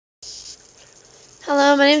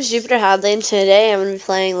Hello, my name is Jupiter Hadley, and today I'm going to be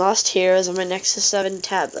playing Lost Heroes on my Nexus 7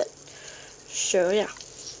 tablet. So, yeah.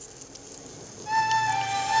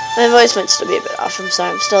 My voice might still be a bit off, I'm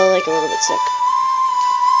sorry, I'm still, like, a little bit sick.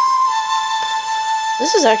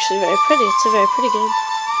 This is actually very pretty, it's a very pretty game.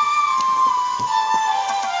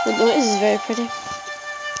 The noise is very pretty.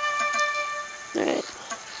 Alright.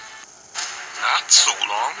 Not so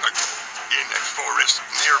long ago, in a forest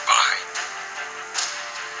nearby.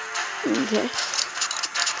 Okay.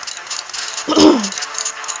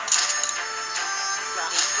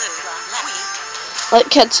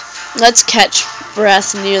 Let's catch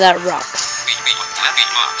breath near that rock.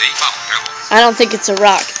 I don't think it's a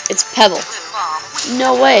rock. It's pebble.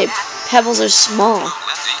 No way. Pebbles are small.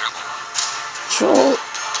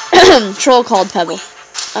 Troll called pebble.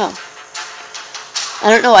 Oh. I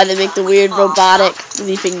don't know why they make the weird robotic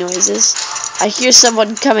leaping noises. I hear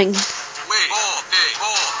someone coming.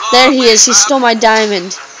 There he is. He stole my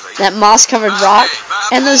diamond. That moss-covered rock.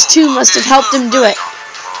 And those two must have helped him do it.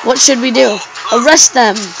 What should we do? Arrest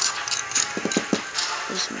them!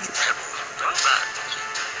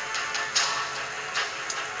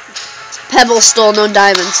 Pebble stole no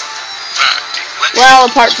diamonds. Well,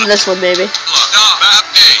 apart from this one, maybe.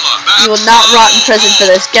 You will not rot in prison for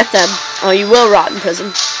this. Get them. Oh, you will rot in prison.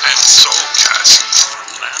 And so, Cassie,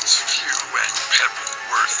 Lance Few and Pebble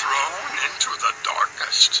were thrown into the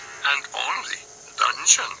darkest and only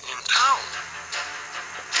dungeon in town.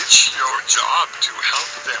 It's your job to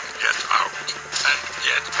help them get out and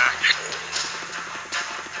get back home.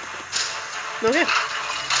 Okay.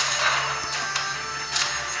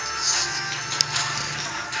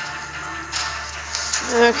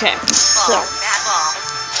 Okay, so.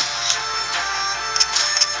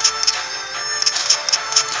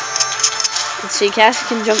 Let's see, Cassie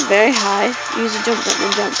can jump very high. Use a jump button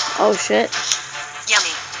and jump. Oh shit.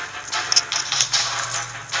 Yummy.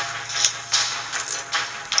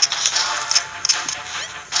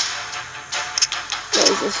 What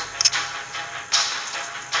is this?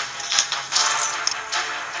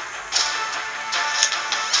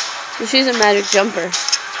 So she's a magic jumper.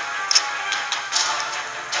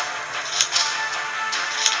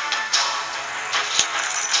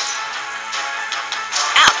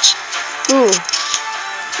 Ooh.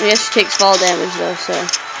 I guess she takes fall damage though, so.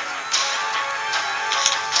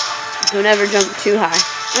 Don't ever jump too high.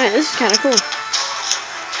 Alright, this is kinda cool.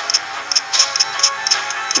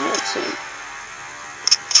 Let's see.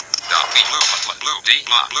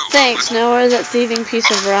 Thanks, now where's that thieving piece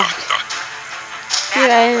of rock? Here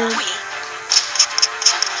I am.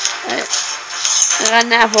 I got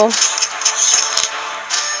an apple.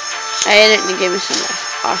 I ate it and it gave me some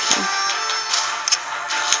rest. Awesome.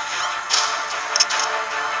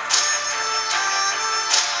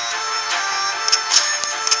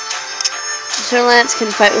 Sir Lance can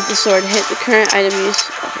fight with the sword. Hit the current item use.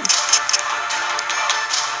 Okay.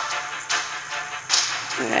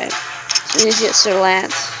 Alright. So we need to get Sir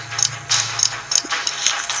Lance.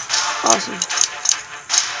 Awesome.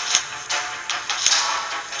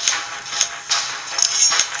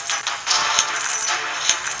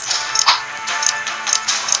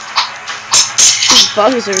 These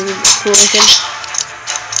bugs are really cool looking.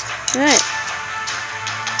 Alright.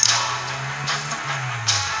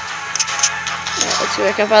 Let's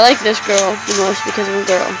wake up. I like this girl the most because I'm a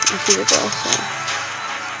girl, and she's a girl, so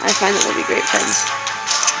I find that we'll be great friends.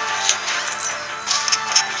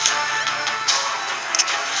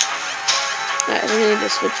 Alright, we need to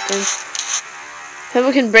switch things.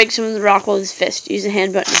 Pebble can break some of the rock with his fist. Use the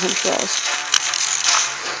hand button to punch walls.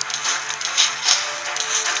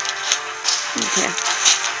 Okay.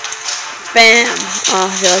 Bam! Oh,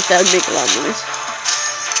 I feel like that would make a lot of noise.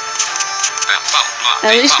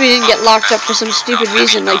 At least we didn't get locked up for some stupid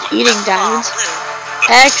reason like eating diamonds.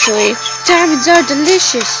 Actually, diamonds are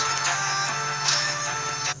delicious.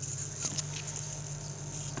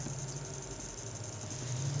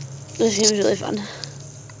 This seems really fun.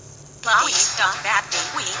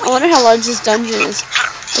 I wonder how large this dungeon is.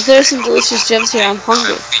 If there are some delicious gems here, I'm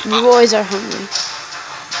hungry. You always are hungry.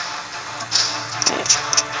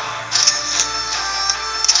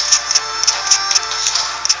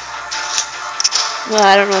 Well,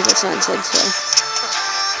 I don't know what that sign said, so.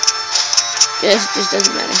 Guess it just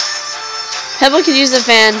doesn't matter. Pebble can use the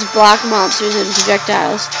fan to block monsters and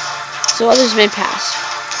projectiles, so others may pass.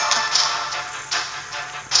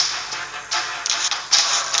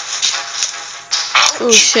 Oh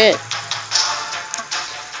shit.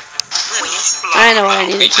 I know what I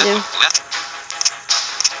needed to do.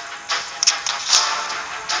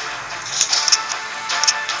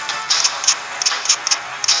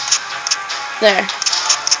 There.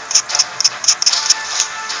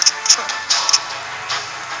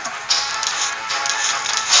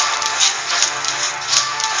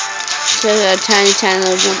 a tiny, tiny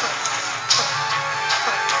little jump.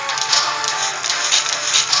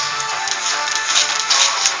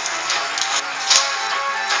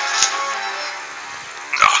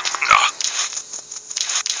 No.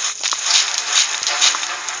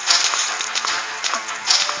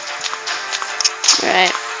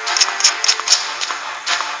 Alright.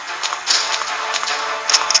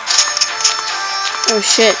 Oh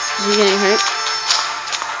shit, is he getting hurt?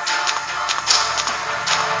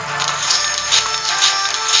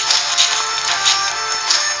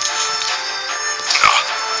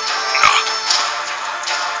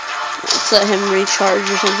 Let's let him recharge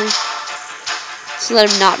or something. Let's let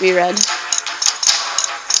him not be red.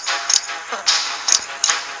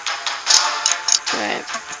 Alright.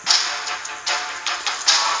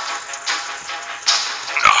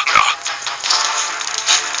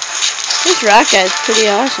 This rock guy is pretty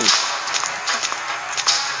awesome.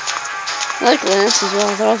 I like Lance as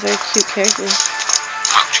well. They're all very cute characters.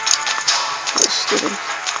 That's stupid.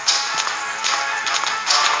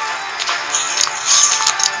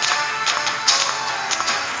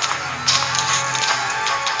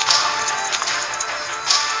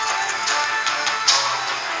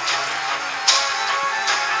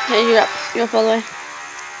 Hey, you're up. You're up all the way.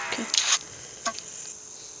 Okay.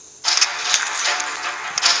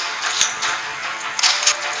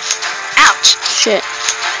 Ouch! Shit.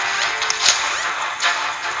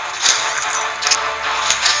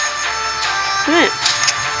 Alright.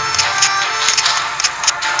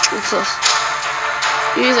 What's this?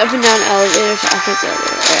 Use up and down elevator to operate the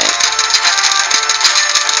elevator. Alright.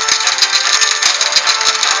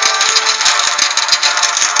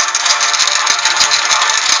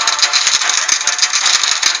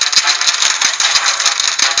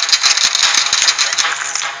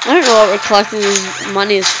 I don't know what we're collecting these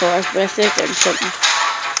monies for, but I feel like they're important.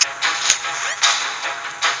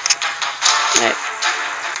 Alright.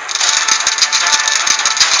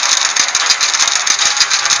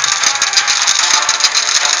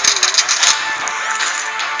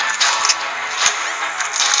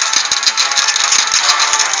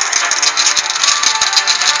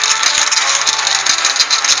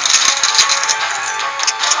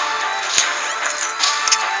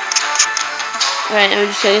 Alright, I'm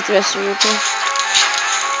just gonna get the rest of them okay.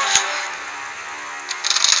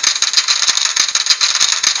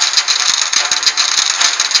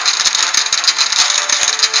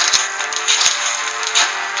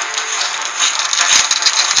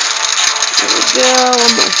 There we go,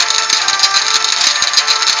 one more.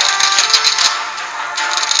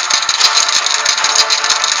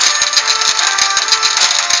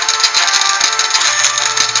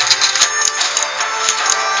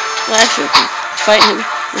 Well, actually, we can fight him.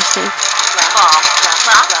 Okay.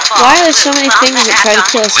 Why are there so many things that try to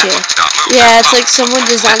kill us here? Yeah, it's like someone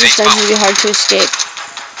designed this dungeon to be hard to escape.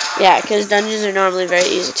 Yeah, because dungeons are normally very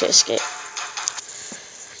easy to escape.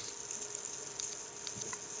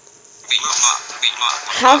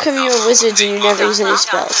 How come you're wizards and you never use any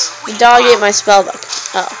spells? The dog ate my spell book.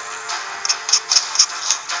 Oh.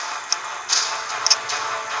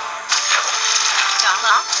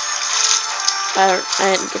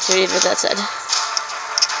 I didn't get to read what that said.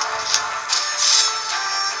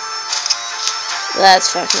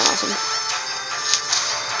 That's fucking awesome.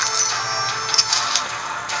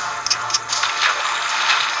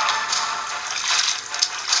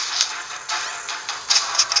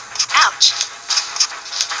 Ouch!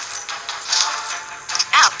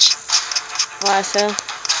 Ouch! Why I fail?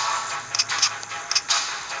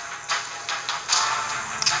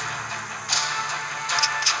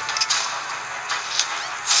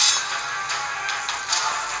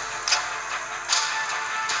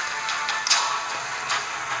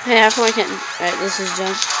 Hey, how come I can't? Alright, this is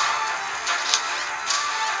jump.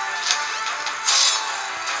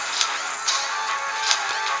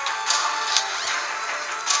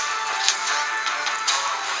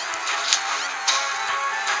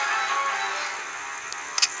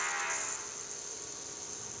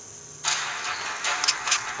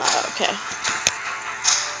 Okay.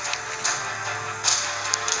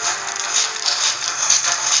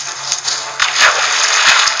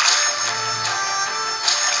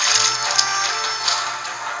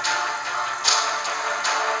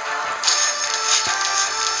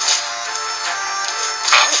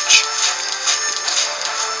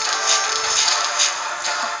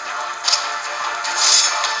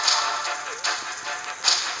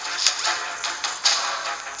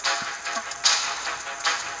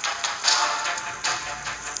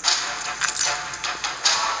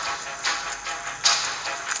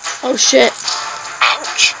 Oh shit.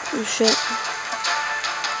 Ouch. Oh shit.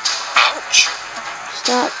 Ouch.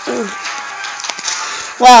 Stop. Oh.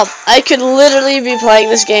 Well, I could literally be playing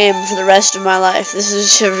this game for the rest of my life. This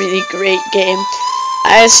is a really great game.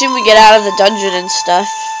 I assume we get out of the dungeon and stuff.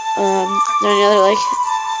 Are there any other, like,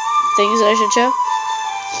 things that I should show?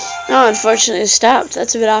 Oh, unfortunately it stopped.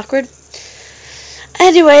 That's a bit awkward.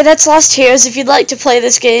 Anyway, that's Lost Heroes. If you'd like to play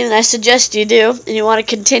this game, and I suggest you do, and you want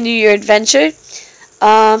to continue your adventure,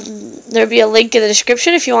 there'll be a link in the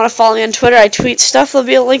description. If you want to follow me on Twitter, I tweet stuff. There'll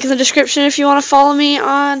be a link in the description. If you want to follow me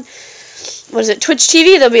on, Twitch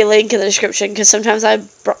TV, there'll be a link in the description, because sometimes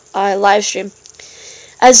I live stream.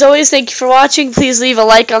 As always, thank you for watching. Please leave a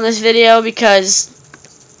like on this video, because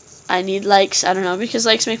I need likes. I don't know, because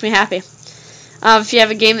likes make me happy. If you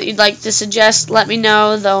have a game that you'd like to suggest, let me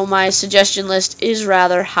know, though my suggestion list is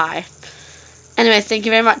rather high. Anyway, thank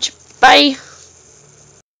you very much. Bye!